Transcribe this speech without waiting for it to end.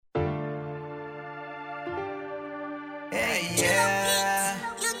Yeah.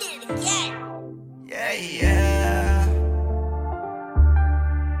 You did it again. Yeah.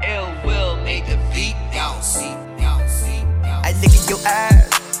 Ill Will made the beat down. I look in your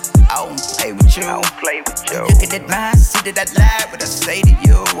eyes, I don't play with you. When looking at mine, see that I lie what I say to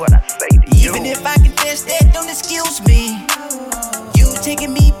you. Even if I confess that, don't excuse me. You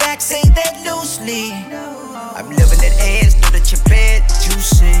taking me back, say that loosely. I'm loving that ass, know that you're bad,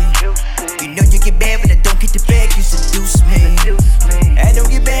 juicy. You know you get bad when I don't get the bag, you seduce me. I don't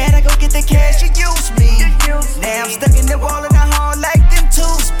get bad, I go get the cash, you use me. Now I'm stuck in the wall in the hall like them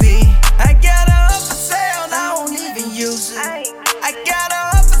tools be. I got her up for sale, I don't even use it. I got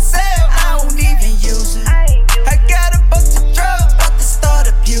her up for sale, I don't even use it. I got a bunch of drugs, about to start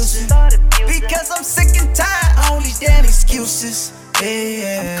abusing. Because I'm sick and tired, all these damn excuses.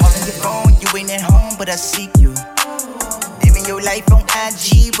 Yeah. I'm calling your phone, you ain't at home, but I seek you. Living your life on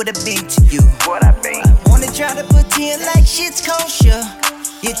IG, what I been to you. I wanna try to pretend like shit's kosher.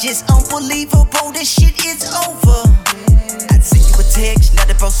 It's just unbelievable, this shit is over. I'd send you a text, not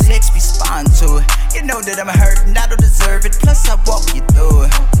about sex, respond to it. You know that I'm hurting, I don't deserve it, plus I walk you through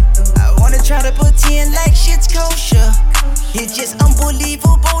it. I wanna try to pretend like shit's kosher. It's just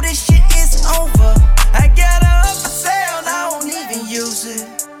unbelievable, this shit is over. I got her up for sale, I don't even use it.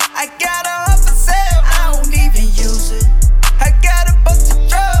 I got her up for sale, I don't even use it. I got a bunch of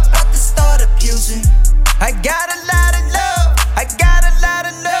drugs, about to start abusing. I got a lot of love, I got a lot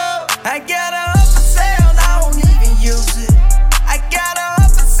of love. I got her up for sale, I don't even use it. I got her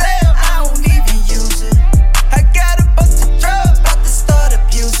up for sale, I don't even use it. I got a bunch of drugs, about to start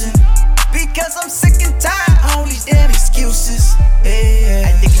abusing. Because I'm sick and tired, all these damn excuses. Yeah.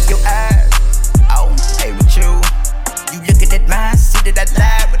 I look in your eyes, I don't play with you. You looking at mine, see that I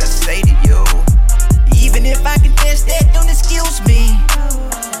lie what I say to you. Even if I confess that, don't excuse me.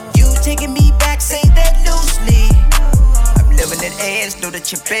 You taking me back, say that loosely. I'm loving that ass, know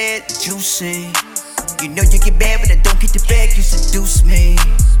that you're bad, juicy. You know you get bad, but I don't get the bag, you seduce me.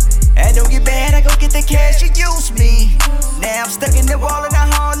 I don't get bad, I go get the cash, you use me. Now I'm stuck in the wall in the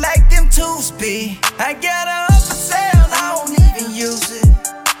hall like them tools be. I got her